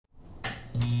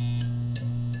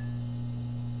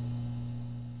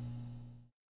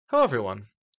Hello everyone,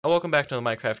 and welcome back to the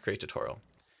Minecraft Create tutorial.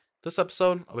 This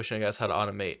episode, I'll be showing you guys how to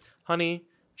automate honey,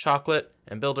 chocolate,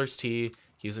 and builder's tea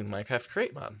using Minecraft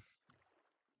Create mod.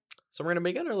 So we're going to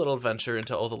begin our little adventure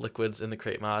into all the liquids in the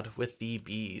Create mod with the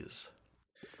bees.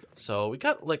 So we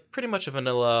got like pretty much a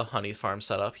vanilla honey farm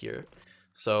set up here.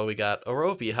 So we got a row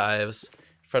of beehives.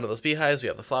 In front of those beehives, we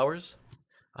have the flowers.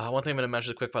 One thing I'm going to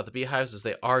mention quick about the beehives is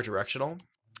they are directional.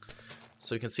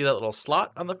 So you can see that little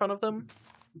slot on the front of them.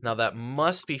 Now that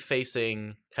must be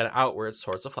facing kind of outwards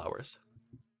towards the flowers.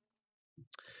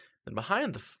 Then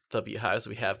behind the beehives,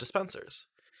 we have dispensers.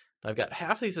 Now I've got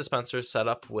half of these dispensers set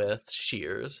up with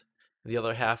shears, the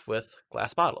other half with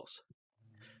glass bottles.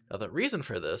 Now the reason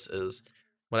for this is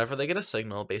whenever they get a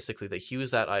signal, basically they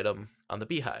use that item on the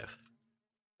beehive.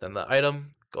 Then the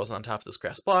item goes on top of this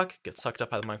grass block, gets sucked up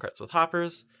by the minecarts with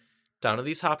hoppers, down to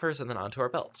these hoppers, and then onto our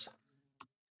belts.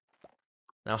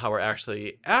 Now how we're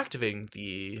actually activating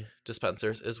the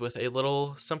dispensers is with a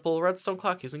little simple redstone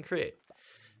clock using Create.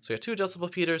 So we have two adjustable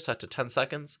repeaters set to 10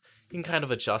 seconds. You can kind of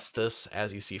adjust this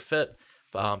as you see fit,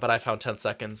 but I found 10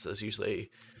 seconds is usually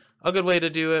a good way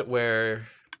to do it, where,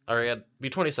 or it'd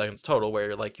be 20 seconds total, where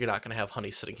you're not going to have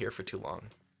honey sitting here for too long.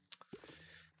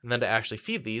 And then to actually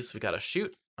feed these, we got a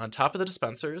chute on top of the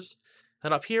dispensers.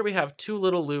 Then up here we have two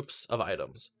little loops of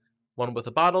items, one with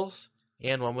the bottles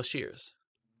and one with shears.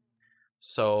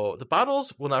 So the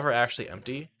bottles will never actually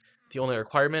empty. The only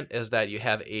requirement is that you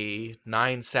have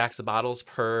 9 stacks of bottles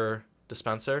per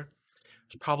dispenser.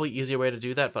 There's probably an easier way to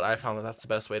do that, but I found that that's the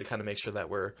best way to kind of make sure that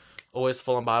we're always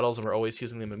full on bottles and we're always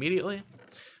using them immediately.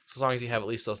 So as long as you have at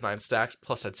least those 9 stacks,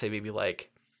 plus I'd say maybe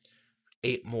like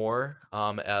 8 more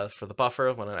as for the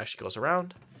buffer when it actually goes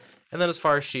around. And then as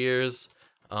far as shears,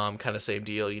 kind of same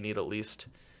deal. You need at least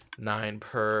 9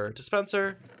 per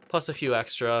dispenser, plus a few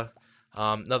extra.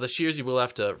 Now the shears you will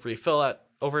have to refill at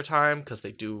over time because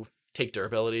they do take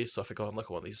durability. So if I go and look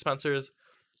at one of these dispensers,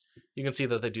 you can see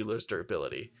that they do lose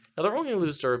durability. Now they're only going to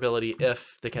lose durability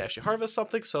if they can actually harvest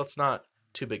something, so it's not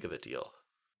too big of a deal.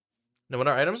 Now when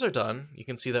our items are done, you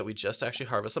can see that we just actually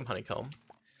harvest some honeycomb.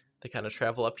 They kind of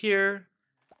travel up here,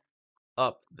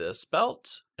 up this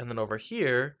belt, and then over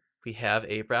here we have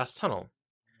a brass tunnel.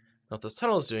 Now what this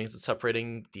tunnel is doing is it's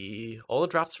separating all the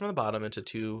drops from the bottom into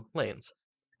 2 lanes.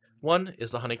 One is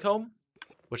the honeycomb,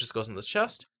 which just goes in this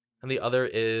chest, and the other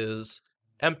is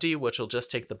empty, which will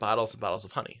just take the bottles and bottles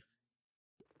of honey.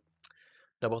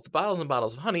 Now both the bottles and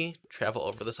bottles of honey travel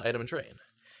over this item drain.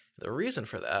 The reason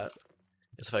for that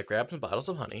is if I grab some bottles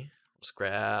of honey, just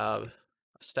grab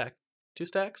a stack, 2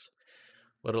 stacks,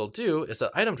 what it'll do is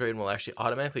that item drain will actually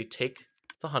automatically take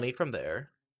the honey from there.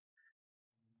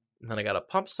 And then I got a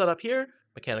pump set up here,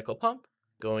 mechanical pump,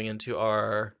 going into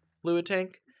our fluid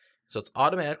tank. So it's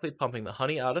automatically pumping the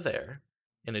honey out of there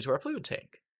and into our fluid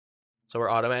tank. So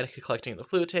we're automatically collecting the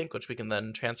fluid tank, which we can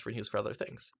then transfer and use for other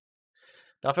things.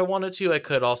 Now, if I wanted to, I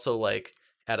could also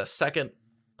add a second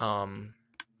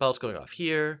belt going off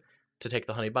here to take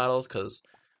the honey bottles, because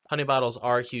honey bottles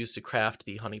are used to craft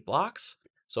the honey blocks.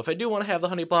 So if I do want to have the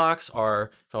honey blocks,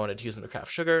 or if I wanted to use them to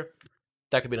craft sugar,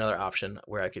 that could be another option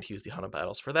where I could use the honey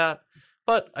bottles for that.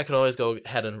 But I could always go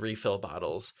ahead and refill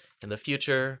bottles in the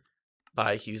future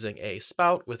by using a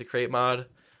spout with a Create mod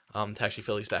to actually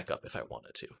fill these back up if I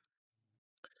wanted to.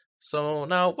 So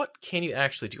now what can you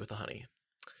actually do with the honey?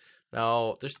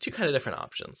 Now there's 2 kind of different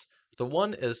options. The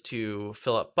one is to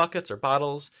fill up buckets or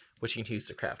bottles, which you can use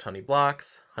to craft honey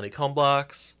blocks, honeycomb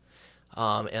blocks,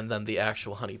 and then the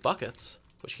actual honey buckets,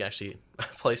 which you can actually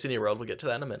place in your world. We'll get to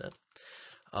that in a minute.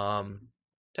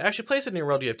 To actually place it in your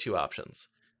world, you have 2 options.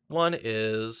 One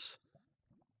is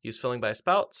use filling by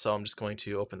spout, so I'm just going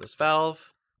to open this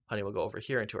valve. Honey will go over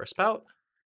here into our spout.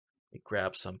 We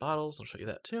grab some bottles, I'll show you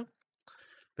that too.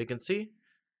 But you can see,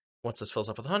 once this fills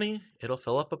up with honey, it'll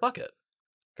fill up a bucket.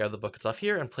 Grab the buckets off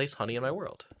here and place honey in my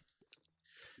world.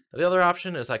 Now, the other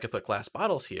option is I could put glass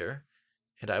bottles here,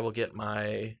 and I will get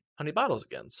my honey bottles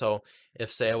again. So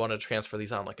if, say, I wanted to transfer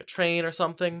these on like a train or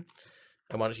something,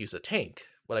 I wanted to use a tank,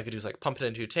 what I could do is pump it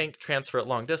into a tank, transfer it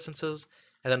long distances,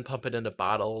 and then pump it into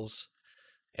bottles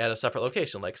at a separate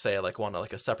location. Say I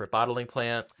want a separate bottling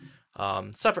plant,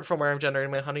 separate from where I'm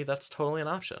generating my honey. That's totally an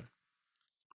option.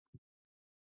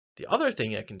 The other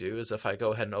thing I can do is if I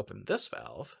go ahead and open this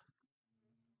valve,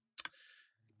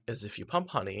 is if you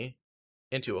pump honey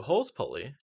into a hose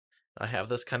pulley, I have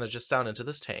this kind of just down into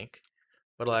this tank,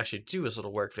 what it'll actually do is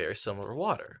it'll work very similar to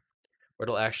water, where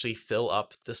it'll actually fill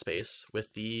up the space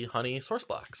with the honey source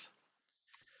blocks.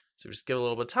 So just give it a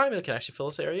little bit of time and it can actually fill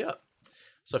this area up.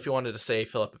 So if you wanted to, say,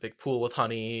 fill up a big pool with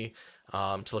honey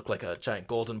to look like a giant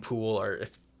golden pool, or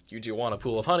if you do want a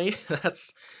pool of honey,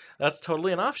 that's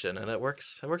totally an option, and it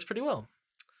works pretty well.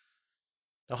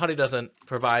 Now, honey doesn't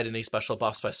provide any special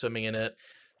buffs by swimming in it.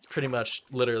 It's pretty much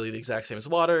literally the exact same as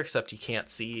water, except you can't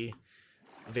see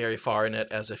very far in it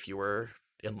as if you were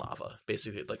in lava.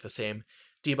 Basically, like the same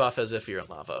debuff as if you're in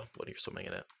lava when you're swimming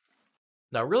in it.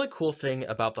 Now, a really cool thing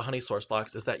about the honey source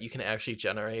blocks is that you can actually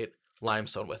generate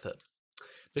limestone with it.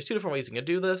 There's two different ways you can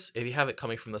do this. If you have it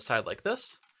coming from the side like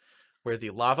this, where the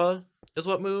lava is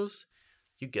what moves,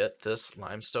 you get this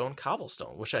limestone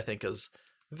cobblestone, which I think is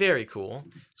very cool.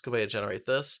 It's a good way to generate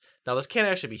this. Now, this can't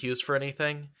actually be used for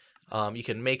anything. You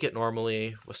can make it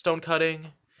normally with stone cutting,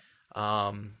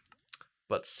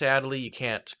 but sadly, you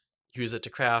can't use it to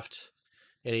craft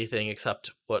anything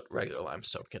except what regular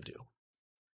limestone can do.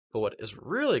 But what is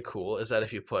really cool is that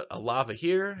if you put a lava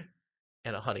here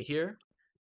and a honey here,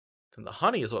 then the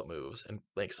honey is what moves and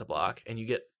makes the block, and you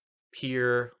get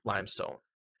pure limestone,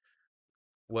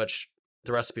 which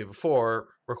the recipe before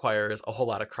requires a whole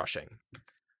lot of crushing.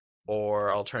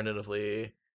 Or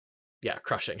alternatively, yeah,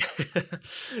 crushing.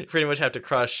 You pretty much have to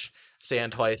crush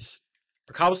sand twice,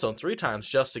 or cobblestone 3 times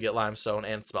just to get limestone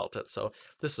and smelt it. So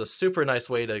this is a super nice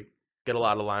way to get a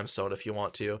lot of limestone if you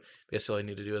want to. Basically, all you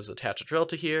need to do is attach a drill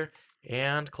to here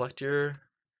and collect your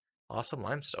awesome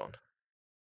limestone.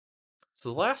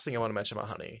 So the last thing I want to mention about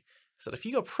honey is that if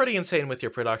you go pretty insane with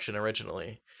your production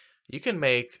originally, you can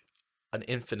make an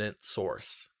infinite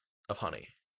source of honey.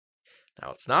 Now,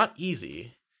 it's not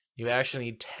easy. You actually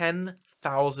need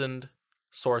 10,000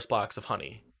 source blocks of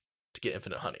honey to get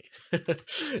infinite honey.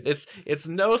 It's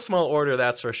no small order,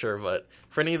 that's for sure, but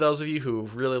for any of those of you who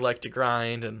really like to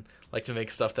grind and like to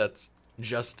make stuff that's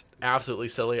just absolutely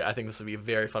silly, I think this would be a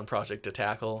very fun project to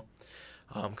tackle.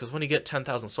 Because when you get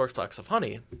 10,000 source blocks of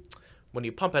honey, when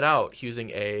you pump it out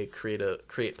using a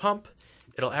create pump,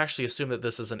 it'll actually assume that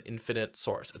this is an infinite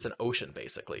source. It's an ocean,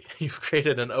 basically. You've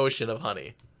created an ocean of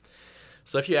honey.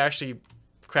 So if you actually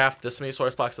craft this many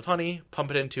source blocks of honey, pump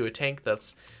it into a tank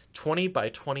that's 20 by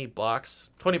 20 blocks,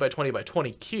 20 by 20 by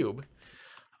 20 cube,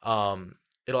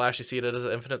 it'll actually see it as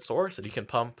an infinite source, and you can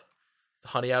pump the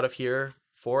honey out of here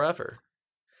forever.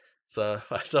 It's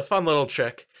a fun little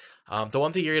trick. The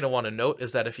one thing you're going to want to note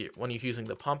is that when you're using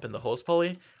the pump and the hose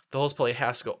pulley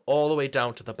has to go all the way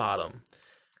down to the bottom.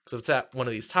 So if it's at one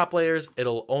of these top layers,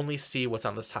 it'll only see what's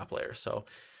on this top layer. So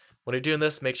when you're doing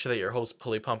this, make sure that your hose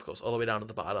pulley pump goes all the way down to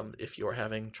the bottom if you're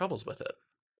having troubles with it.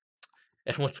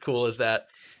 And what's cool is that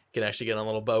you can actually get on a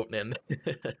little boat and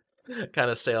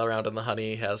kind of sail around in the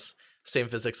honey. Has same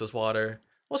physics as water.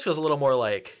 Almost feels a little more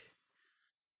like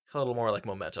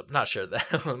momentum. Not sure,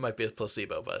 that might be a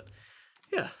placebo, but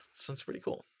yeah, sounds pretty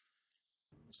cool.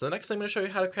 So the next thing I'm going to show you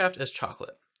how to craft is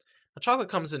chocolate. Now, chocolate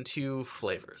comes in 2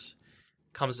 flavors.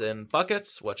 It comes in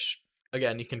buckets, which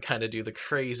again you can kind of do the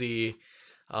crazy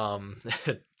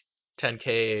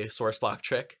 10k source block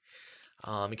trick.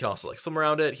 You can also like swim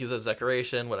around it, use it as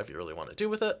decoration, whatever you really want to do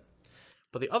with it.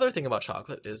 But the other thing about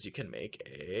chocolate is you can make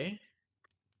a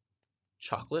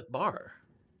chocolate bar.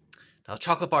 Now, the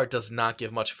chocolate bar does not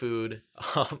give much food.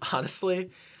 Honestly,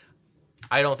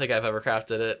 I don't think I've ever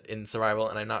crafted it in survival,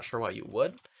 and I'm not sure why you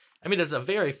would. I mean, it's a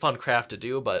very fun craft to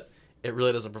do, but it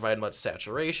really doesn't provide much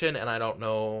saturation, and I don't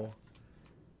know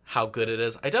how good it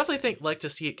is. I definitely like to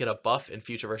see it get a buff in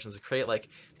future versions of Create, like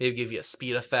maybe give you a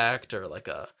speed effect or like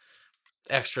a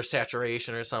extra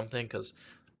saturation or something, because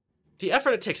the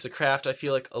effort it takes to craft, I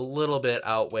feel like a little bit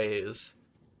outweighs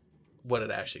what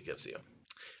it actually gives you.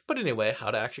 But anyway,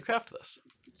 how to actually craft this.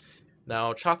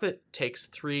 Now, chocolate takes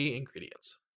 3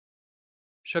 ingredients: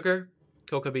 sugar,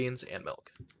 cocoa beans, and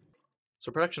milk.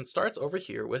 So production starts over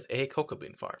here with a cocoa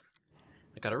bean farm.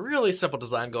 I got a really simple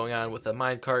design going on with a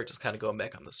minecart just kind of going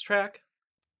back on this track.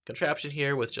 Contraption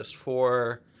here with just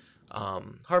 4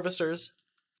 harvesters.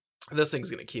 This thing's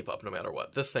going to keep up no matter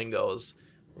what. This thing goes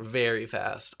very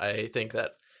fast. I think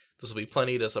that this will be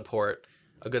plenty to support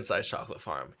a good-sized chocolate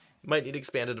farm. You might need to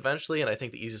expand it eventually, and I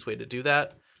think the easiest way to do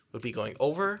that would be going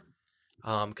over.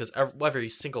 Because every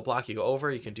single block you go over,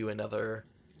 you can do another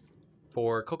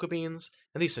 4 cocoa beans,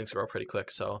 and these things grow pretty quick,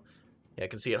 so yeah, I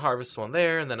can see it harvests one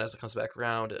there, and then as it comes back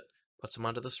around, it puts them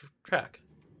onto this track.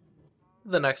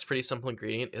 The next pretty simple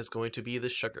ingredient is going to be the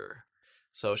sugar.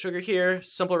 So sugar here,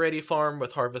 simple ready farm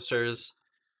with harvesters.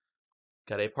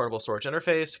 Got a portable storage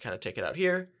interface to kind of take it out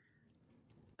here,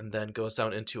 and then goes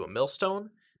down into a millstone,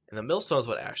 and the millstone is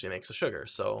what actually makes the sugar.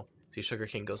 So see, sugar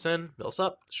cane goes in, mills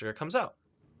up, sugar comes out.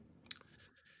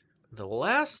 The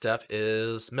last step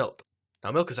is milk.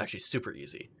 Now, milk is actually super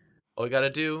easy. All you gotta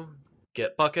do,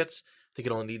 get buckets. I think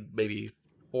you only need maybe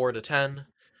 4 to 10.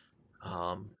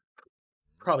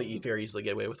 Probably very easily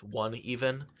get away with 1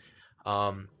 even.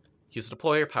 Use the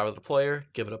deployer, power the deployer,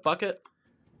 give it a bucket.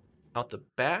 Out the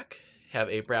back have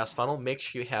a brass funnel, make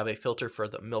sure you have a filter for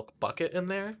the milk bucket in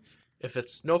there. If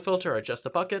it's no filter or just the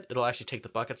bucket, it'll actually take the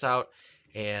buckets out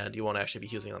and you won't actually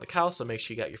be using it on the cow, so make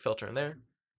sure you got your filter in there.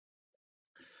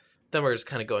 Then we're just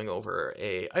kind of going over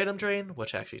a item drain,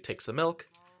 which actually takes the milk,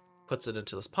 puts it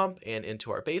into this pump and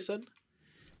into our basin.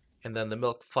 And then the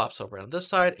milk flops over on this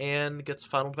side and gets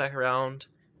funneled back around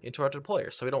into our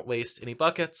deployer. So we don't waste any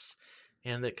buckets,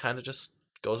 and it kind of just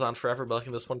goes on forever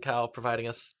milking this one cow, providing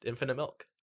us infinite milk.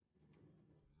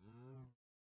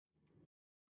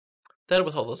 Then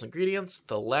with all those ingredients,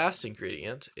 the last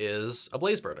ingredient is a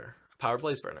blaze burner, a powered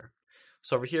blaze burner.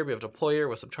 So over here we have a deployer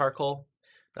with some charcoal.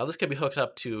 Now this can be hooked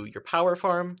up to your power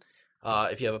farm.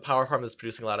 If you have a power farm that's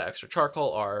producing a lot of extra charcoal,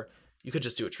 or you could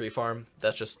just do a tree farm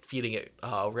that's just feeding it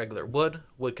regular wood.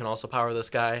 Wood can also power this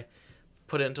guy.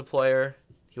 Put it in deployer,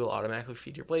 he will automatically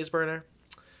feed your blaze burner.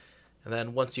 And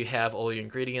then once you have all your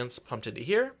ingredients pumped into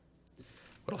here,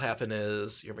 what'll happen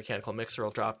is your mechanical mixer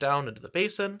will drop down into the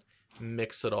basin,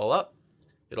 mix it all up.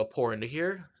 It'll pour into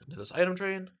here, into this item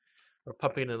drain. We're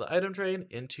pumping into the item drain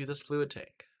into this fluid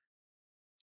tank.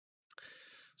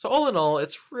 So all in all,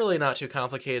 it's really not too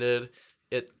complicated.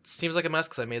 It seems like a mess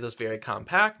because I made this very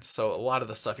compact, so a lot of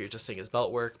the stuff you're just seeing is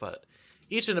belt work, but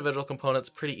each individual component's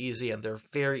pretty easy and they're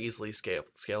very easily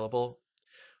scalable.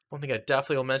 One thing I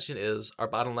definitely will mention is our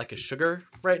bottleneck is sugar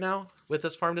right now with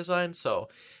this farm design, so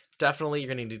definitely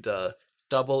you're going to need to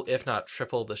double, if not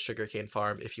triple, the sugarcane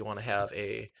farm if you want to have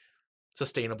a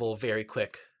sustainable, very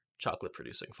quick chocolate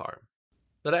producing farm.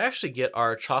 Now to actually get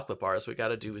our chocolate bars, what we got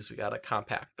to do is we got to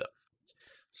compact them.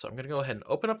 So I'm going to go ahead and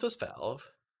open up this valve.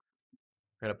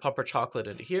 We're going to pump our chocolate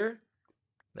into here.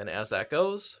 Then as that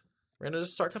goes, we're going to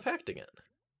just start compacting it.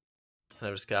 And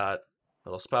I've just got a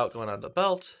little spout going onto the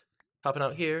belt, popping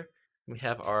out here. And we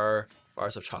have our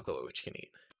bars of chocolate, which you can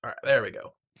eat. All right, there we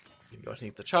go. You can go ahead and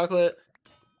eat the chocolate.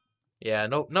 Yeah,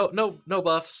 no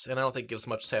buffs, and I don't think it gives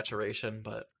much saturation,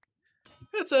 but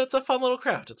it's a fun little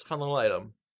craft. It's a fun little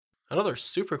item. Another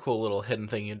super cool little hidden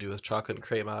thing you can do with chocolate and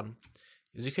crate mod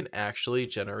is you can actually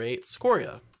generate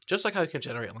scoria, just like how you can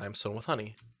generate limestone with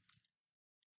honey.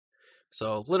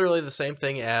 So literally the same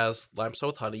thing as limestone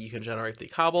with honey, you can generate the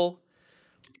cobble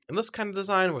in this kind of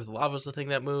design where the lava is the thing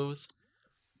that moves.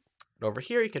 And over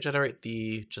here you can generate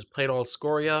the just plain old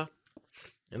scoria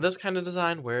in this kind of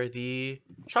design where the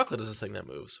chocolate is the thing that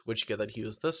moves, which you can then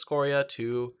use this scoria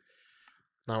to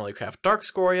not only craft dark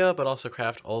scoria, but also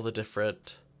craft all the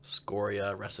different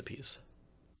scoria recipes.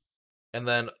 And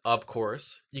then, of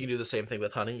course, you can do the same thing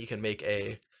with honey. You can make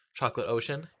a chocolate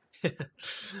ocean,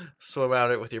 swim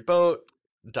out it with your boat,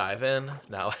 dive in.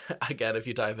 Now, again, if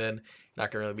you dive in, you're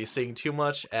not going to really be seeing too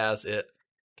much as it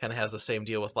kind of has the same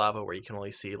deal with lava where you can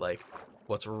only see like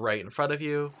what's right in front of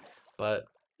you. But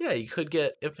yeah, you could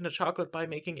get infinite chocolate by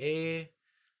making a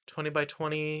 20 by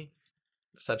 20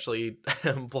 essentially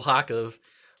block of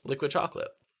liquid chocolate.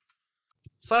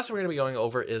 So last thing we're going to be going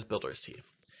over is builder's tea.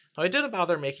 Now I didn't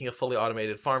bother making a fully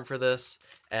automated farm for this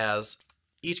as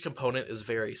each component is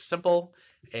very simple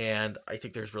and I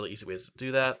think there's really easy ways to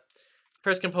do that.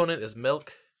 First component is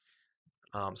milk.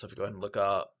 So if you go ahead and look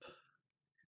up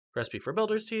recipe for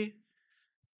builder's tea,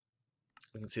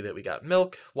 we can see that we got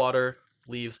milk, water,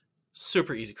 leaves,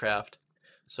 super easy craft.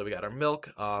 So we got our milk.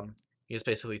 You just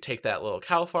basically take that little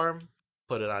cow farm,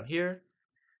 put it on here,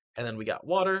 and then we got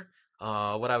water.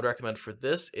 What I would recommend for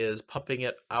this is pumping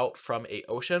it out from an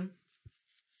ocean.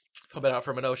 Pump it out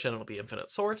from an ocean, it'll be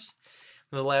infinite source.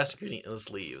 And the last ingredient is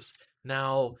leaves.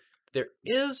 Now, there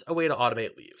is a way to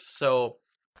automate leaves. So,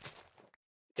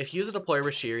 if you use a deployer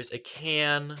with shears, it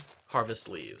can harvest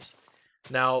leaves.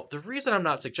 Now, the reason I'm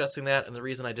not suggesting that, and the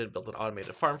reason I didn't build an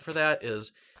automated farm for that,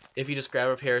 is if you just grab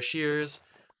a pair of shears,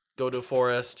 go to a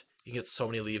forest, you can get so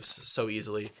many leaves so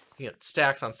easily. You can get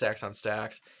stacks on stacks on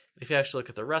stacks. If you actually look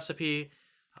at the recipe,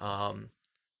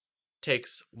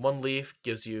 takes one leaf,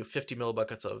 gives you 50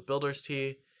 millibuckets of builder's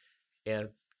tea, and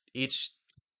each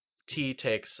tea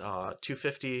takes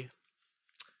 250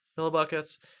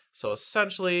 millibuckets. So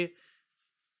essentially,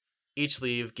 each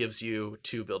leaf gives you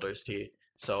 2 builder's tea.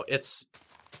 So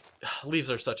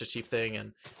leaves are such a cheap thing,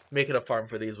 and making a farm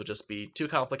for these would just be too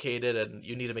complicated, and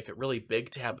you need to make it really big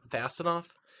to have it fast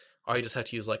enough, or you just have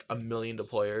to use like 1 million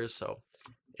deployers. So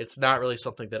it's not really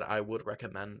something that I would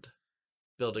recommend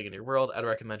building in your world. I'd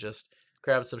recommend just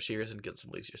grab some shears and get some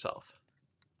leaves yourself.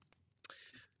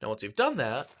 Now once you've done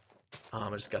that, I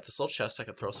just got this little chest. I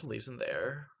can throw some leaves in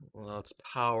there. Let's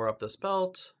power up this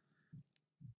belt.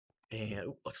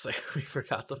 And looks like we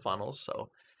forgot the funnels, so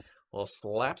we'll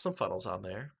slap some funnels on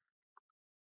there.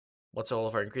 Once all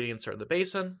of our ingredients are in the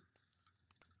basin,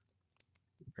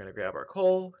 we're going to grab our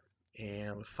coal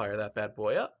and fire that bad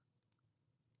boy up.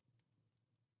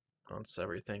 Once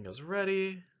everything is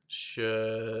ready,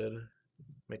 should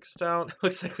mix down.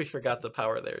 Looks like we forgot the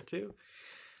power there too.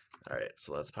 All right,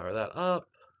 so let's power that up.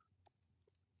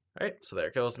 All right, so there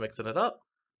it goes, mixing it up.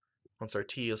 Once our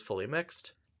tea is fully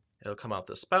mixed, it'll come out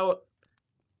the spout.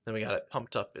 Then we got it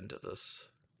pumped up into this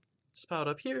spout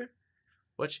up here,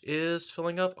 which is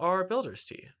filling up our builder's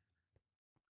tea.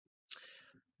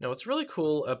 Now, what's really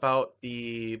cool about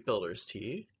the builder's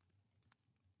tea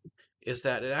is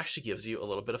that it actually gives you a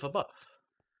little bit of a buff.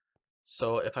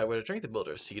 So if I were to drink the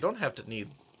builder's tea, you don't have to need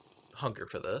hunger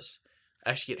for this. I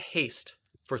actually get haste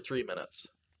for 3 minutes.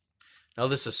 Now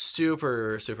this is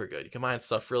super, super good. You can mine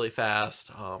stuff really fast.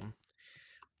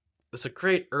 It's a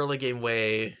great early game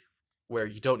way where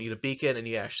you don't need a beacon and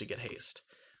you actually get haste.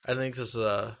 I think this is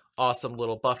a awesome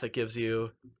little buff it gives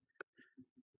you.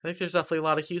 I think there's definitely a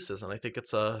lot of uses, and I think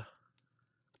it's a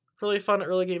really fun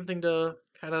early game thing to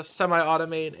kind of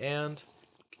semi-automate and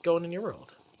get going in your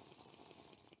world.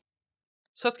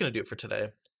 So that's going to do it for today.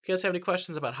 If you guys have any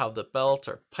questions about how the belt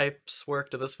or pipes work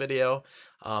to this video,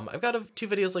 I've got 2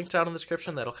 videos linked down in the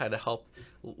description that'll kind of help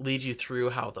lead you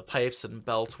through how the pipes and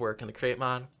belts work in the Crate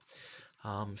mod.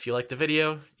 If you like the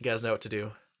video, you guys know what to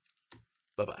do.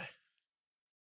 Bye-bye.